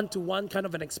 one-to-one kind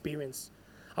of an experience.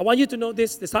 I want you to know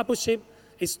this: discipleship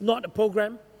is not a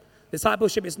program.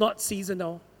 Discipleship is not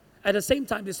seasonal. At the same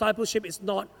time, discipleship is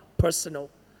not personal.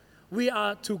 We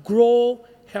are to grow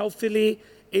healthily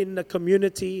in the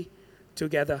community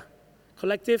together.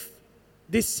 Collective,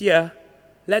 this year,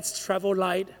 let's travel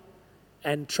light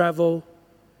and travel.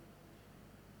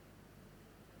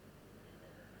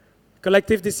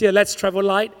 Collective, this year, let's travel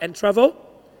light and travel.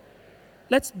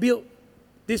 Let's build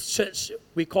this church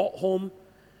we call home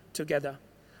together.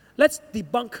 Let's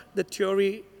debunk the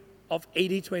theory of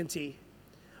 80-20,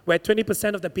 where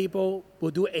 20% of the people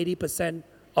will do 80%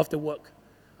 of the work.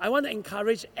 I want to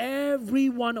encourage every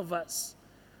one of us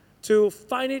to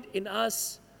find it in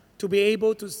us to be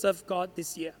able to serve God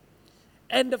this year.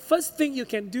 And the first thing you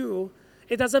can do,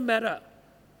 it doesn't matter,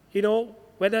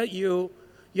 whether you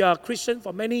are a Christian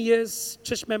for many years,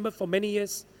 church member for many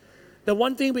years. The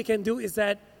one thing we can do is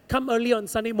that come early on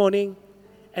Sunday morning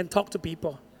and talk to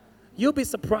people. You'll be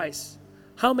surprised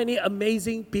how many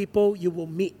amazing people you will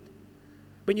meet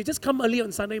when you just come early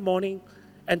on Sunday morning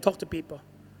and talk to people.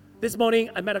 This morning,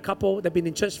 I met a couple that have been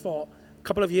in church for a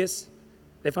couple of years.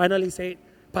 They finally said,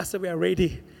 Pastor, we are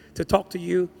ready to talk to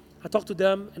you. I talk to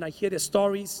them and I hear their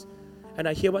stories and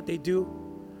I hear what they do.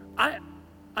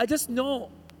 I just know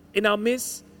in our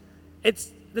midst,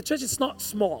 the church is not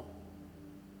small.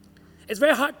 It's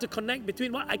very hard to connect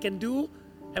between what I can do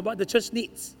and what the church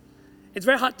needs. It's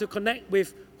very hard to connect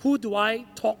with who do I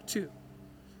talk to.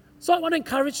 So I want to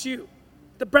encourage you.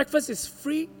 The breakfast is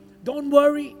free. Don't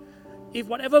worry. If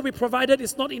whatever we provided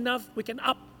is not enough, we can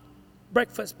up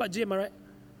breakfast. But Jim, right?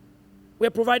 We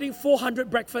are providing 400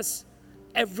 breakfasts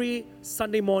every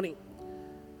Sunday morning.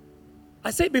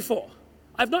 I said before,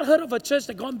 I've not heard of a church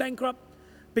that gone bankrupt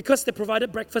because they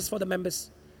provided breakfast for the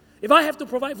members. If I have to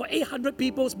provide for 800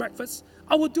 people's breakfast,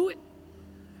 I will do it.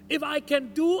 If I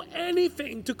can do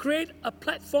anything to create a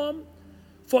platform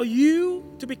for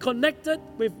you to be connected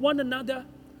with one another,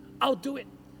 I'll do it.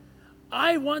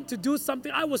 I want to do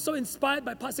something. I was so inspired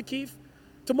by Pastor Keith.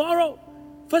 Tomorrow,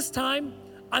 first time,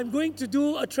 I'm going to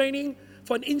do a training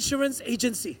for an insurance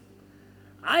agency.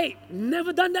 I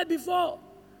never done that before.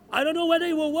 I don't know whether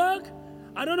it will work.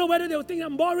 I don't know whether they'll think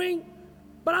I'm boring,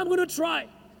 but I'm going to try.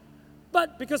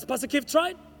 But because Pastor Keith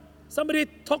tried, somebody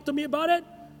talked to me about it,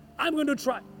 I'm going to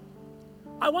try.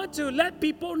 I want to let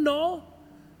people know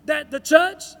that the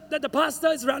church, that the pastor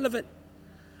is relevant.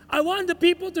 I want the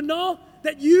people to know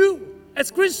that you,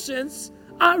 as Christians,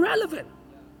 are relevant.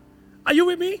 Are you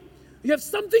with me? You have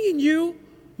something in you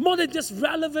more than just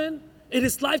relevant. It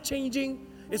is life-changing.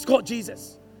 It's called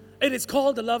Jesus. It is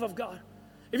called the love of God.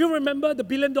 If you remember the $1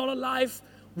 Billion Life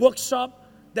workshop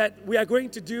that we are going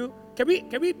to do, can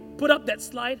we put up that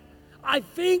slide? I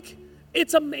think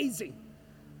it's amazing.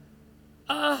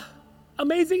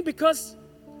 Amazing because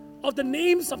of the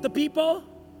names of the people.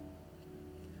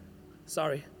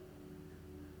 Sorry.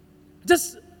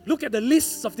 Just look at the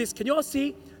lists of this. Can you all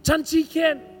see? Chan Chi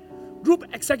Kian, Group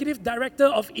Executive Director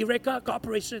of Eureka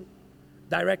Corporation.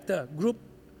 Director, Group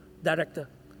Director.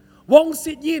 Wong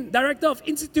Sit Yin, Director of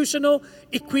Institutional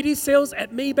Equity Sales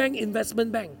at Maybank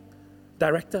Investment Bank.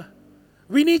 Director.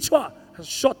 Winnie Chua,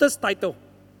 shortest title.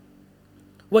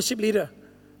 Worship leader.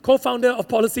 Co-founder of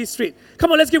Policy Street.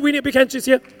 Come on, let's give Winnie a big hand. She's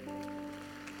here.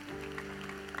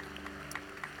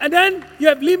 And then you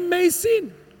have Lim Mei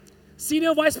Sin,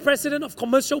 Senior Vice President of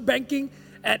Commercial Banking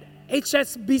at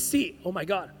HSBC. Oh my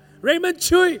God. Raymond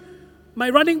Chui,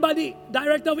 my running buddy,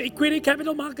 Director of Equity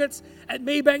Capital Markets at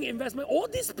Maybank Investment. All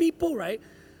these people, right?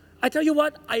 I tell you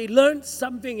what, I learned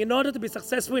something. In order to be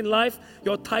successful in life,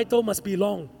 your title must be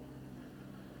long.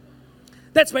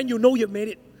 That's when you know you've made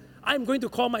it. I'm going to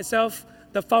call myself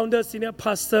the founder, senior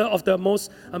pastor of the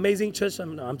most amazing church.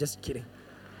 No, I'm just kidding.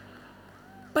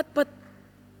 But,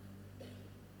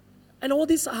 and all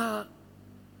these are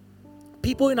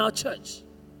people in our church.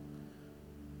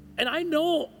 And I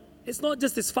know it's not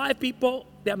just these 5 people.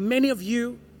 There are many of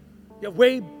you. You have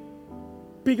way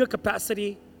bigger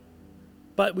capacity,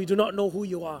 but we do not know who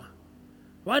you are.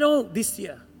 Why don't this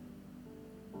year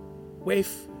wave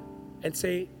and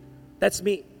say, that's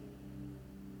me.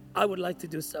 I would like to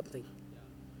do something.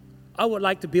 I would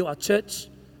like to build our church,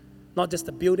 not just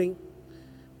a building,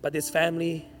 but this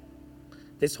family,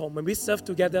 this home. When we serve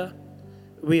together,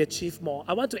 we achieve more.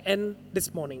 I want to end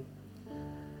this morning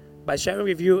by sharing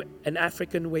with you an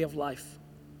African way of life.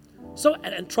 So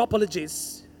an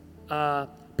anthropologist,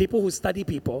 people who study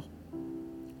people,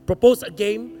 proposed a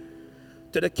game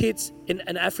to the kids in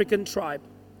an African tribe.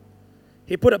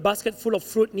 He put a basket full of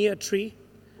fruit near a tree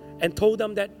and told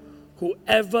them that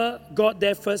whoever got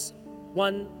there first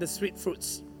won the sweet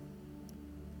fruits.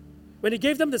 When he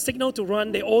gave them the signal to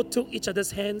run, they all took each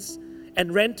other's hands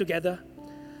and ran together,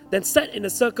 then sat in a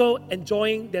circle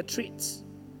enjoying their treats.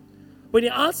 When he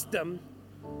asked them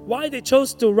why they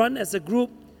chose to run as a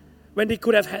group when they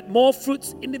could have had more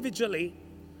fruits individually,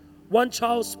 one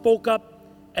child spoke up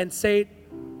and said,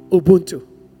 Ubuntu.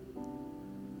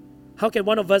 How can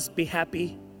one of us be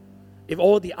happy if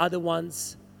all the other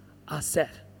ones are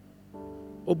sad?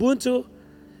 Ubuntu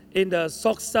in the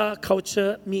Xhosa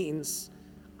culture means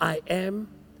I am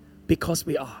because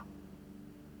we are.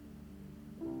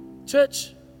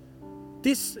 Church,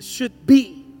 this should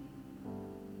be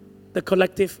the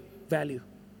collective value.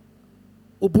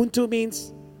 Ubuntu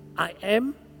means I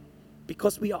am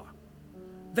because we are.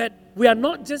 That we are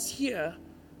not just here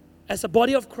as a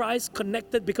body of Christ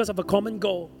connected because of a common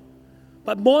goal,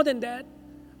 but more than that,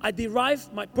 I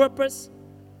derive my purpose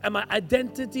and my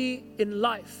identity in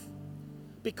life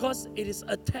because it is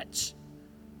attached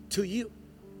to you.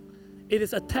 It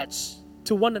is attached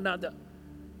to one another.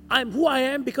 I'm who I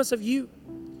am because of you.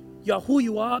 You are who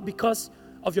you are because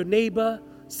of your neighbor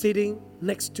sitting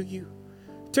next to you.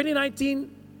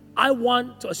 2019, I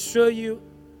want to assure you,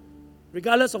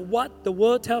 regardless of what the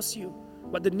world tells you,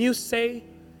 what the news say,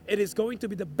 it is going to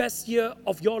be the best year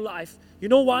of your life. You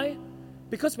know why?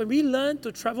 Because when we learn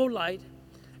to travel light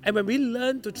and when we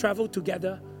learn to travel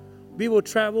together, we will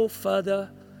travel further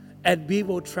and we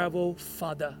will travel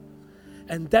farther.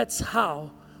 And that's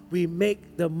how we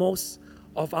make the most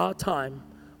of our time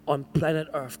on planet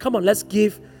Earth. Come on, let's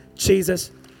give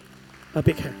Jesus a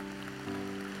big hand.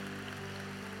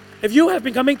 If you have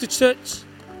been coming to church,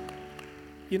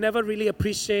 you never really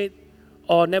appreciate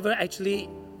or never actually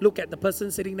look at the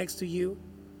person sitting next to you,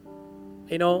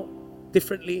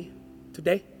 differently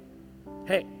today.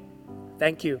 Hey,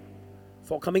 thank you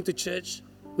for coming to church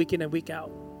week in and week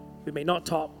out. We may not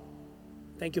talk.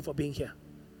 Thank you for being here.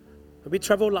 When we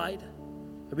travel light,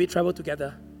 when we travel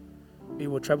together, we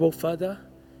will travel further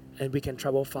and we can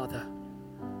travel farther.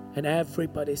 And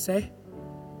everybody say,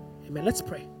 Amen. Let's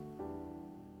pray.